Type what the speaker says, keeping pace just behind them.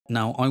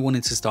Now, I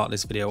wanted to start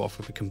this video off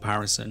with a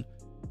comparison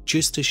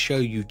just to show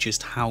you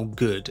just how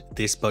good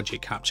this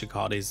budget capture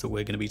card is that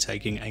we're going to be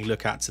taking a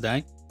look at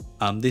today.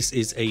 This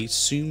is a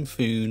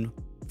Soomfon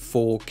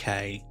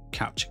 4K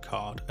capture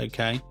card,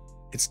 okay?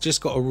 It's just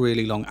got a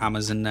really long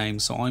Amazon name,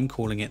 so I'm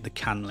calling it the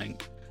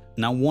camlink.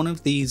 Now, one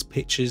of these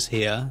pictures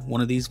here,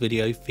 one of these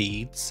video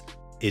feeds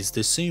is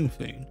the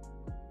Soomfon.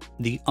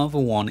 The other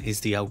one is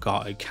the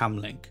Elgato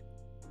camlink.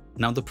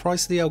 Now, the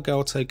price of the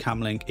Elgato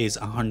camlink is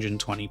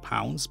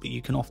 £120, but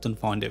you can often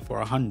find it for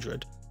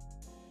 £100.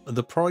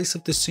 The price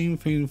of the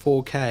Soomfon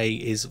 4K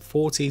is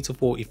 £40 to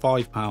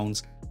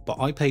 £45, but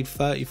I paid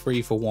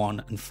 £33 for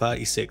one and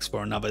 £36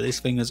 for another. This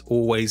thing has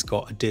always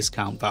got a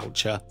discount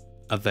voucher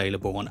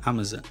available on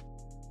Amazon.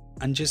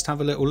 And just have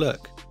a little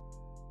look.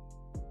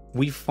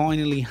 We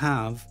finally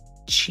have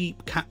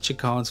cheap capture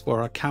cards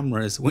for our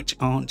cameras which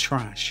aren't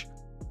trash.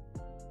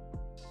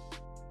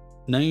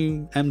 No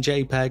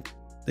MJPEG.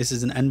 This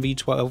is an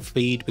NV12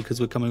 feed because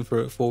we're coming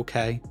through at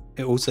 4K.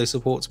 It also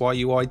supports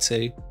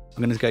YUI2.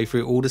 I'm going to go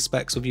through all the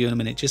specs with you in a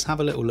minute. Just have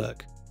a little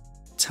look.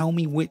 Tell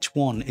me which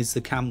one is the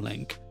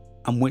camlink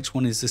and which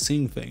one is the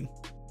Soomfon.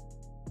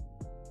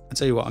 I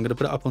tell you what, I'm going to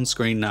put it up on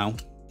screen now.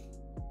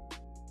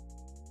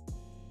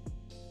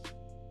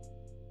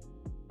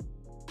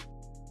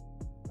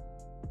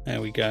 There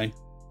we go.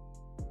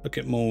 Look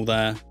at them all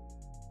there.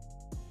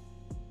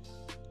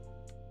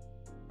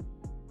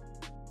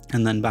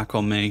 And then back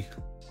on me.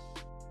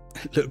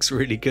 It looks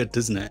really good,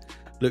 doesn't it?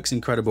 Looks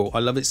incredible. I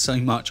love it so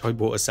much I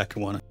bought a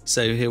second one.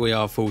 So here we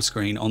are full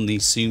screen on the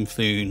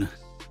Soomfon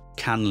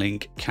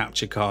camlink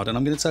capture card, and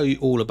I'm going to tell you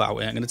all about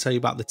it. I'm going to tell you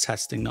about the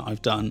testing that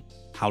I've done,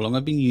 how long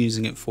I've been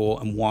using it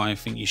for, and why I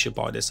think you should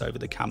buy this over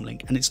the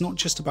camlink. And it's not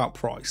just about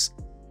price.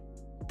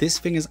 This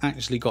thing has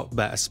actually got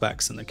better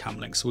specs than the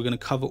camlink, so we're going to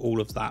cover all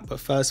of that. But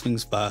first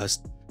things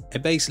first,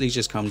 it basically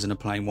just comes in a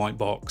plain white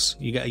box.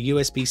 You get a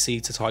USB-C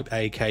to Type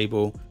A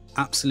cable.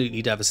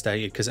 Absolutely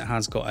devastated because it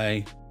has got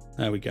a,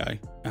 there we go,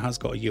 it has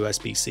got a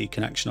USB-C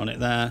connection on it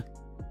there,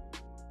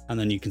 and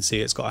then you can see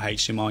it's got a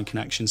HDMI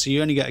connection, so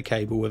you only get a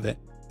cable with it.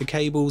 The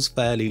cable's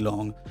fairly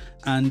long,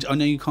 and I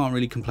know you can't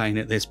really complain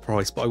at this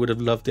price, but I would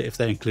have loved it if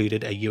they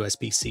included a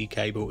USB-C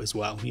cable as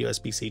well,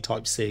 USB-C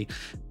Type C.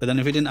 But then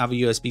if it didn't have a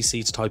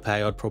USB-C to Type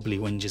A, I'd probably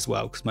whinge as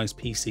well, because most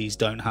PCs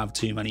don't have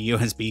too many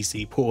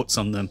USB-C ports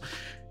on them.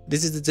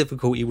 This is the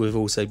difficulty with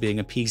also being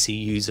a PC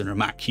user and a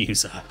Mac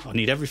user. I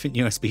need everything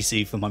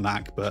USB-C for my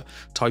Mac, but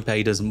Type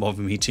A doesn't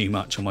bother me too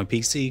much on my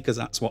PC because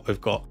that's what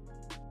I've got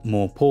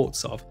more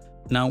ports of.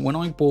 Now, when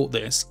I bought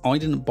this, I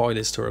didn't buy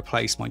this to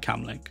replace my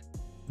camlink,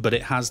 but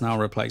it has now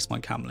replaced my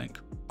camlink.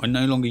 I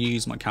no longer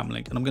use my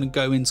camlink, and I'm going to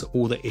go into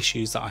all the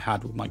issues that I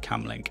had with my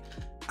camlink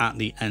at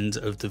the end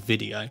of the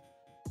video.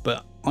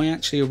 But I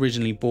actually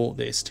originally bought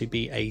this to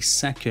be a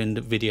second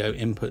video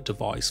input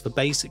device for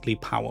basically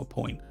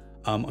PowerPoint.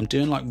 I'm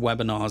doing like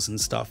webinars and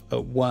stuff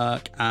at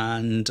work,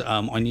 and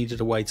I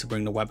needed a way to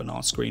bring the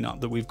webinar screen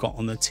up that we've got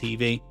on the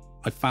TV.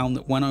 I found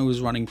that when I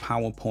was running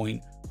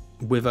PowerPoint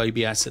with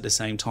OBS at the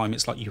same time,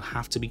 it's like you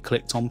have to be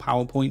clicked on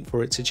PowerPoint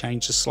for it to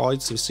change the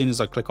slides. So as soon as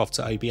I click off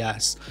to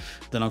OBS,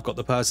 then I've got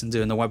the person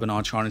doing the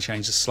webinar trying to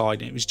change the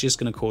slide, and it was just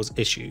going to cause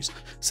issues.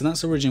 So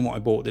that's originally what I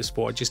bought this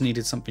for. I just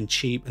needed something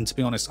cheap, and to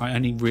be honest, I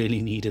only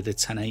really needed a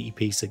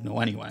 1080p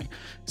signal anyway.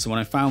 So when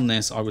I found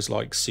this, I was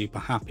like super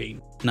happy.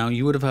 Now,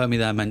 you would have heard me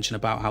there mention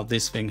about how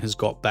this thing has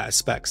got better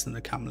specs than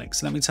the camlink.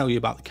 So let me tell you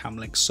about the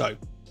camlink. So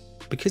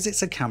because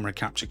it's a camera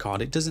capture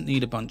card, it doesn't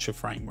need a bunch of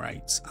frame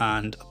rates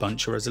and a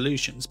bunch of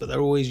resolutions, but they're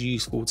always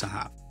useful to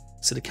have.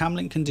 So the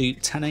camlink can do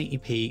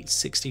 1080p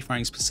 60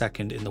 frames per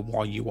second in the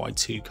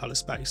YUI2 color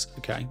space,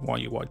 okay,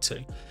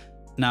 YUI2.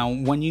 Now,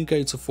 when you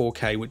go to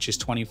 4K, which is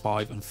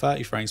 25 and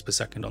 30 frames per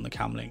second on the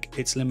camlink,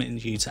 it's limiting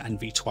you to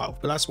NV12,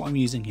 but that's what I'm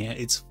using here.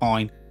 It's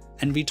fine.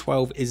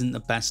 NV12 isn't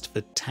the best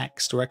for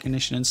text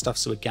recognition and stuff.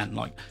 So again,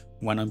 like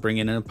when I'm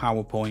bringing in a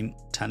PowerPoint,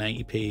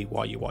 1080p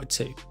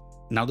YUI2.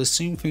 Now, the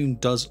Soomfon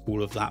does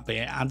all of that, but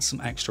it adds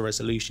some extra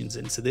resolutions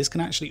in. So this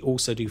can actually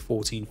also do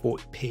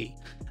 1440p,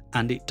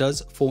 and it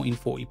does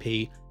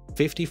 1440p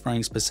 50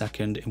 frames per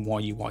second in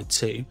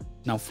YUI2.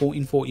 Now,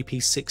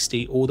 1440p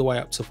 60 all the way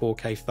up to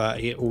 4K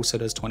 30. It also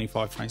does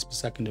 25 frames per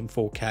second in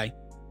 4K.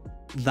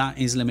 That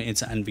is limited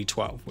to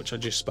NV12, which I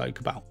just spoke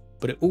about.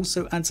 But it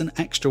also adds an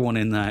extra one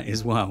in there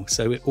as well.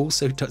 So it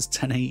also does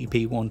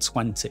 1080p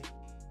 120.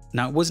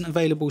 Now, it wasn't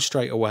available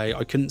straight away.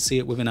 I couldn't see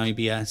it within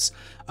OBS,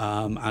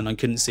 and I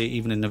couldn't see it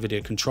even in the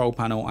video control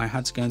panel. I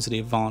had to go into the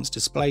advanced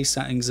display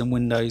settings in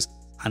Windows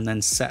and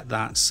then set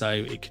that so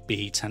it could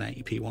be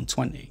 1080p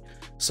 120.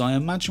 So I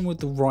imagine with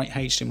the right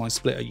HDMI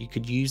splitter, you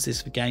could use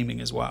this for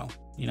gaming as well.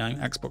 You know,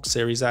 Xbox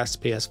Series S,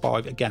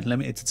 PS5, again,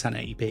 limited to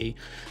 1080p,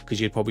 because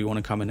you'd probably want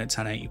to come in at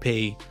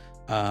 1080p,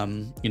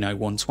 you know,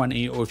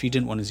 120, or if you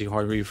didn't want to do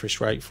high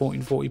refresh rate,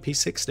 1440p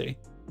 60.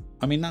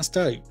 I mean, that's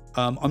dope.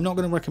 I'm not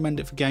going to recommend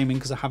it for gaming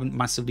because I haven't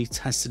massively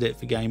tested it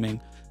for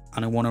gaming,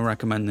 and I want to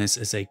recommend this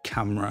as a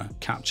camera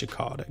capture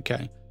card,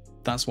 okay?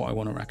 That's what I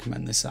want to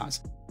recommend this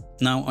as.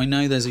 Now, I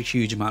know there's a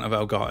huge amount of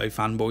Elgato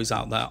fanboys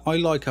out there. I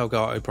like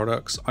Elgato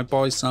products. I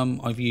buy some,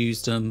 I've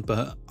used them,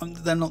 but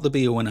they're not the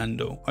be all and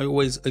end all. I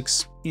always,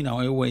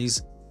 I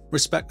always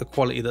respect the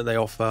quality that they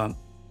offer.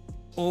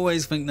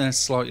 Always think they're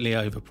slightly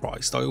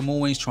overpriced. I'm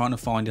always trying to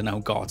find an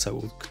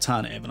Elgato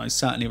alternative, and I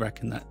certainly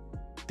reckon that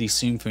the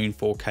Soomfon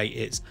 4K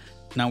is.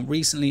 Now,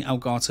 recently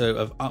Elgato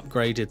have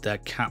upgraded their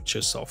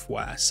capture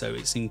software, so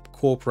it's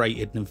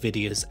incorporated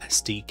NVIDIA's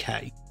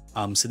SDK.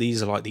 So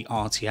these are like the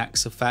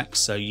RTX effects,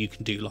 so you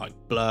can do like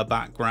blur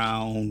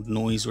background,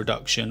 noise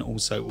reduction,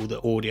 also all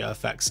the audio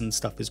effects and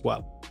stuff as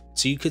well.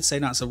 So you could say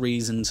that's a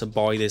reason to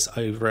buy this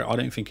over it. I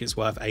don't think it's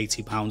worth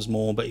 £80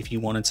 more, but if you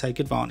want to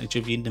take advantage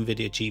of your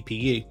NVIDIA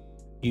GPU,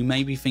 you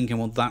may be thinking,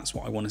 well, that's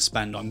what I want to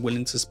spend. I'm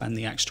willing to spend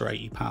the extra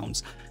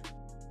 £80.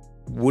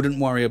 Wouldn't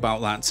worry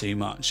about that too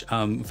much.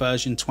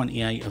 Version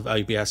 28 of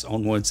OBS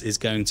onwards is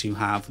going to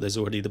have, there's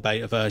already the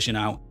beta version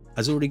out,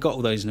 has already got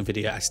all those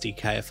NVIDIA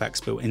SDK effects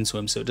built into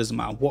them, so it doesn't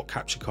matter what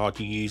capture card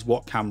you use,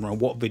 what camera,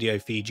 what video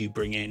feed you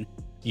bring in,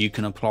 you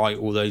can apply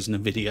all those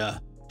NVIDIA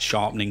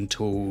sharpening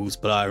tools,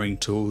 blurring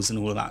tools, and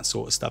all of that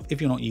sort of stuff if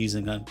you're not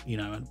using a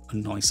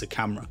nicer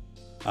camera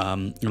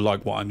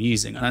like what I'm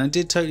using. And I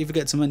did totally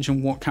forget to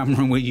mention what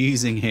camera we're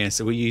using here.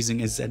 So we're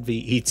using a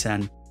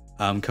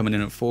ZV-E10 coming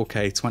in at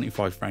 4K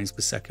 25 frames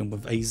per second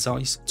with a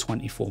Zeiss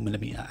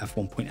 24mm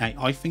f1.8.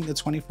 I think the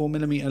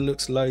 24mm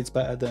looks loads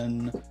better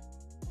than,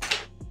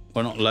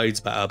 well, not loads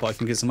better, but I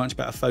think it's a much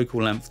better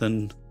focal length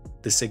than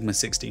the Sigma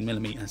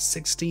 16mm.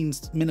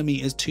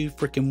 16mm is too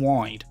freaking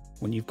wide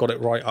when you've got it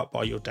right up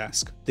by your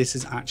desk. This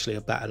is actually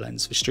a better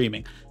lens for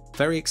streaming.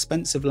 Very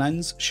expensive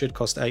lens, should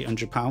cost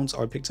 £800.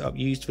 I picked it up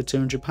used for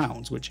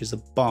 £200, which is a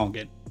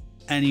bargain.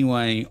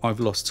 Anyway, I've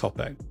lost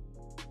topic.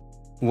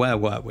 Where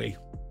were we?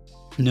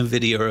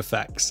 NVIDIA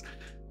effects.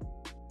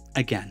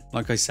 Again,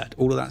 like I said,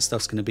 all of that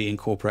stuff's going to be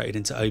incorporated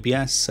into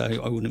OBS, so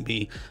I wouldn't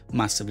be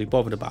massively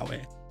bothered about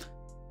it.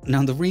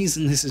 Now, the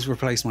reason this has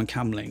replaced my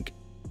camlink,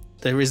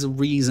 there is a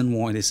reason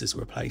why this has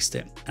replaced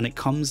it, and it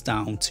comes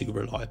down to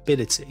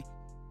reliability.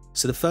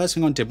 So the first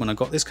thing I did when I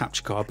got this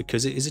capture card,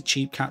 because it is a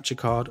cheap capture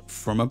card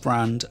from a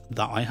brand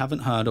that I haven't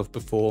heard of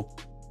before,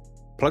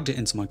 plugged it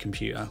into my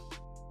computer,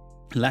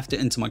 left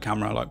it into my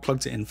camera, like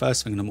plugged it in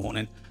first thing in the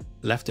morning,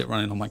 left it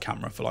running on my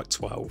camera for like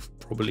 12,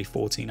 probably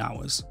 14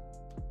 hours.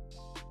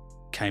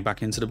 Came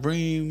back into the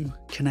room,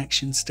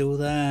 connection's still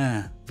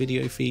there,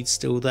 video feed's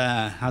still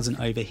there,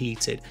 hasn't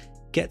overheated,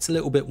 gets a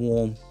little bit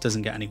warm,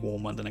 doesn't get any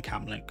warmer than a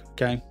camlink,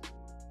 okay?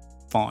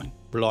 Fine,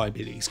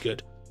 reliability is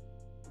good.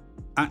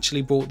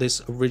 Actually bought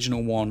this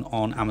original one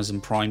on Amazon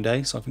Prime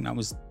Day, so I think that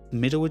was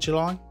middle of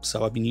July,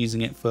 so I've been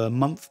using it for a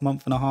month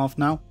and a half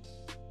now.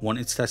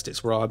 Wanted to test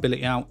its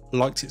reliability out,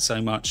 liked it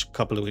so much a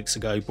couple of weeks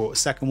ago, bought a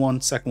second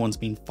one's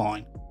been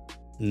fine,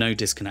 no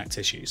disconnect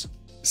issues.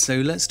 So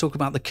let's talk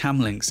about the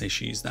camlinks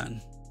issues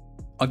then.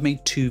 I've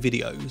made 2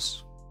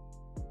 videos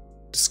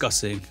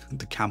discussing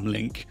the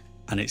camlink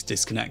and its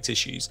disconnect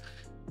issues.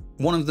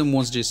 One of them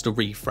was just a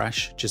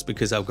refresh, just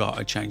because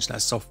Elgato changed their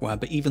software,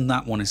 but even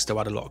that one has still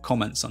had a lot of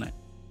comments on it.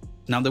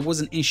 Now, there was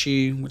an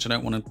issue, which I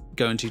don't want to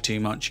go into too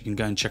much. You can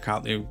go and check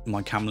out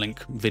my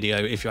camlink video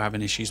if you're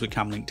having issues with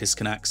camlink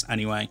disconnects.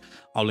 Anyway,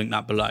 I'll link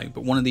that below.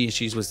 But one of the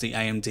issues was the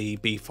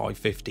AMD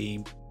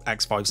B550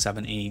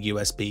 X570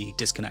 USB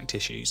disconnect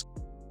issues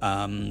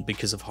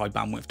because of high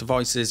bandwidth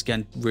devices.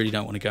 Again, really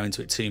don't want to go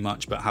into it too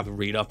much, but have a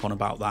read up on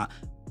about that.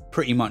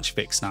 Pretty much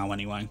fixed now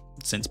anyway,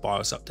 since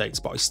BIOS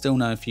updates, but I still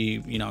know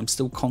I'm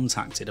still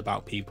contacted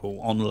about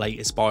people on the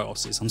latest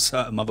BIOSes on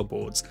certain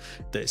motherboards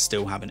that are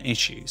still having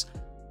issues.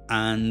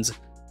 And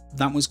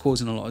that was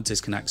causing a lot of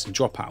disconnects and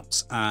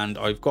dropouts. And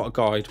I've got a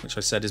guide, which I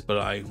said is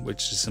below,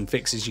 which is some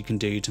fixes you can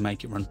do to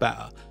make it run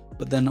better.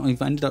 But then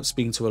I've ended up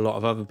speaking to a lot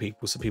of other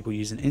people, so people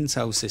using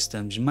Intel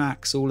systems,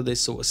 Macs, all of this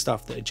sort of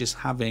stuff, that are just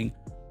having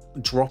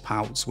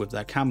dropouts with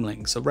their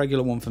camlinks. A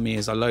regular one for me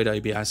is I load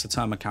OBS, I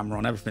turn my camera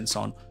on, everything's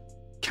on.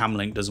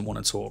 Camlink doesn't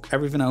want to talk.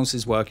 Everything else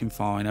is working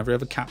fine. Every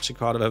other capture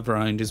card I've ever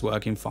owned is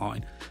working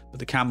fine. But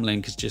the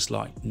Camlink is just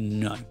like,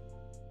 no.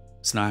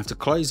 So now I have to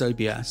close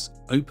OBS,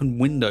 open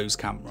Windows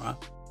camera,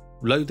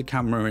 load the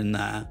camera in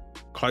there,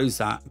 close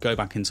that, go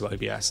back into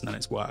OBS, and then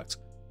it's worked.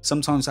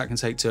 Sometimes that can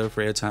take 2 or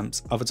 3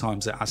 attempts. Other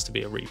times it has to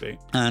be a reboot.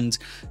 And,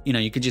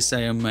 you could just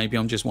say, oh, maybe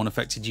I'm just one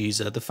affected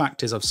user. The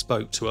fact is I've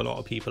spoke to a lot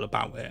of people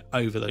about it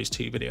over those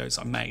 2 videos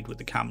I made with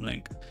the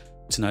Camlink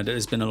to know that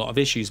there's been a lot of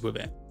issues with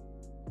it.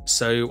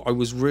 So I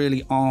was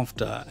really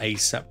after a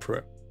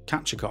separate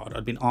capture card.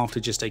 I'd been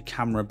after just a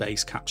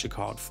camera-based capture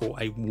card for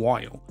a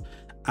while.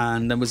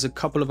 And there was a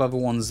couple of other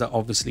ones that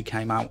obviously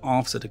came out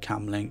after the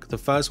Camlink. The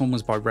first one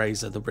was by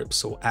Rzer, the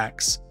Ripsaw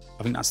X.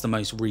 I think that's the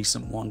most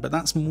recent one, but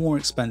that's more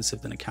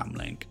expensive than a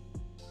Camlink.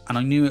 And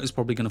I knew it was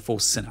probably going to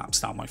force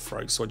synapse down my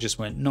throat, so I just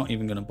went, not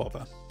even going to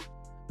bother.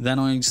 Then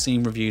I've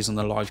seen reviews on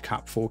the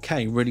LiveCap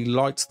 4K, really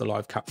liked the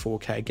LiveCap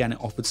 4K. Again, it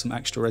offered some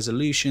extra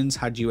resolutions,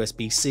 had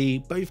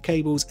USB-C, both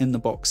cables in the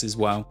box as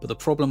well. But the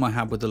problem I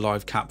had with the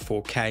LiveCap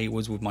 4K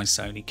was with my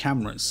Sony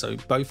cameras. So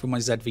both with my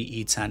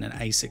ZV-E10 and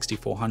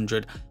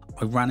A6400,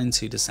 I ran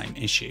into the same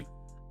issue.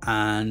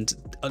 And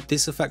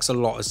this affects a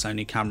lot of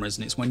Sony cameras,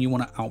 and it's when you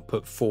want to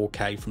output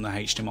 4K from the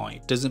HDMI.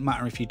 It doesn't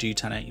matter if you do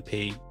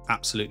 1080p,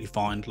 absolutely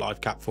fine, live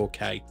cap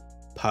 4K,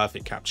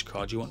 perfect capture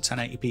card. You want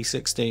 1080p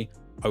 60,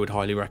 I would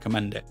highly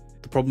recommend it.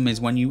 The problem is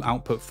when you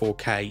output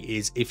 4K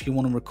is if you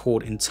want to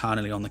record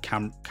internally on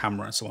the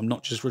camera, so I'm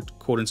not just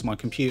recording to my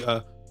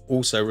computer,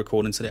 also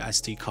recording to the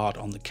SD card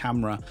on the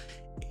camera,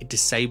 it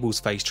disables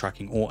face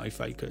tracking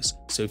autofocus.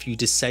 So if you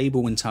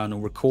disable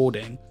internal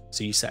recording,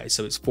 so you set it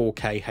so it's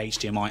 4K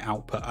HDMI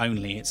output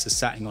only, it's a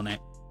setting on it,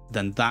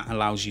 then that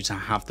allows you to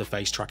have the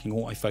face tracking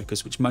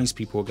autofocus, which most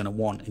people are going to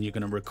want, and you're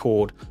going to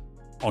record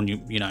on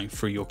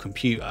through your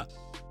computer.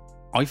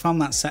 I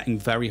found that setting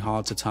very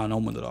hard to turn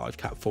on with the live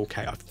cap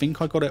 4K. I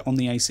think I got it on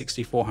the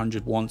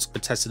A6400 once. I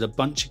tested a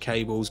bunch of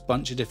cables,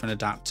 bunch of different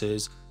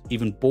adapters,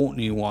 even bought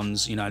new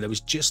ones. There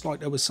was just like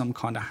there was some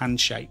kind of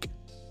handshake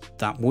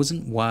that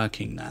wasn't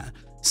working there.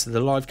 So the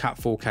live cap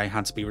 4K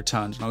had to be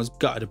returned, and I was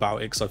gutted about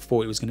it because I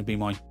thought it was going to be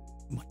my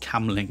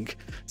camlink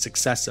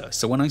successor.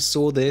 So when I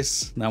saw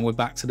this, now we're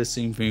back to the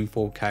Soomfon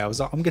 4K, I was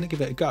like, I'm going to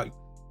give it a go.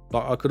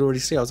 Like I could already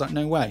see, I was like,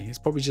 no way, it's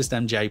probably just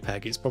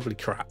MJPEG, it's probably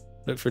crap.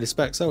 Look through the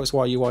specs, oh, it's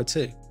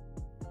YUI2.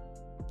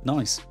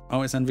 Nice.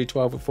 Oh, it's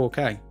NV12 at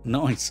 4K.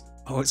 Nice.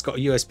 Oh, it's got a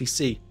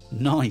USB-C.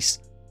 Nice.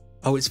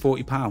 Oh, it's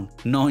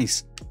 £40.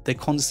 Nice. They're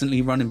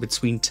constantly running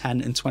between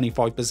 10 and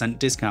 25%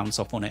 discounts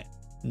off on it.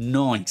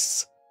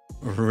 Nice.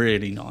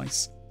 Really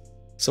nice.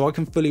 So I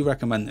can fully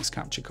recommend this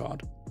capture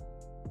card.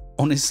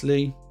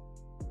 Honestly,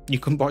 you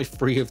can buy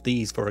 3 of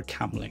these for a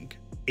camlink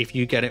if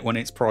you get it when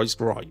it's priced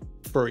right.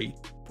 3.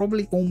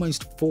 Probably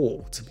almost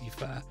 4, to be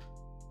fair.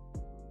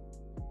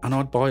 And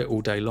I'd buy it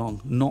all day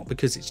long, not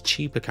because it's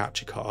cheaper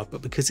capture card,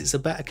 but because it's a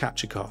better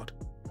capture card.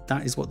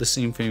 That is what the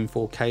Soomfon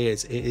 4K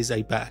is. It is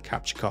a better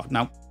capture card.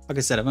 Now, like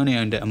I said, I've only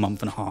owned it a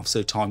month and a half,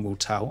 so time will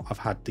tell. I've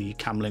had the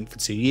camlink for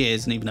 2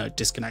 years, and even though it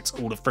disconnects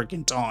all the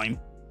freaking time,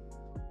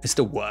 it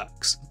still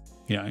works.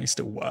 It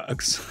still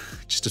works.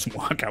 It just doesn't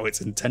work how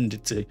it's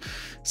intended to.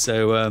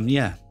 So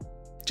yeah,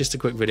 just a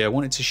quick video. I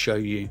wanted to show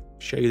you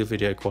the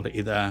video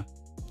quality there.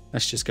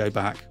 Let's just go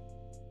back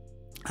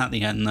at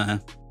the end there.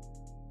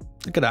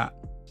 Look at that.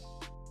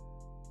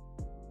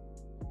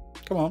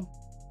 Come on.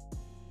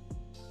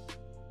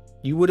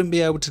 You wouldn't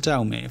be able to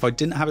tell me. If I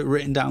didn't have it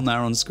written down there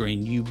on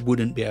screen, you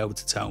wouldn't be able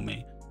to tell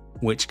me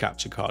which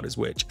capture card is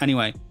which.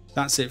 Anyway,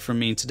 that's it from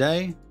me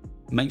today.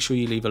 Make sure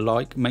you leave a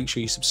like, make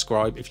sure you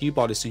subscribe. If you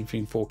buy the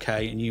Soomfon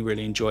 4K and you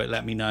really enjoy it,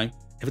 let me know.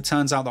 If it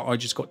turns out that I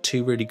just got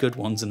 2 really good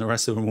ones and the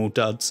rest of them are all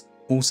duds,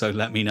 also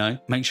let me know.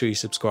 Make sure you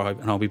subscribe,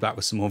 and I'll be back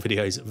with some more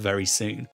videos very soon.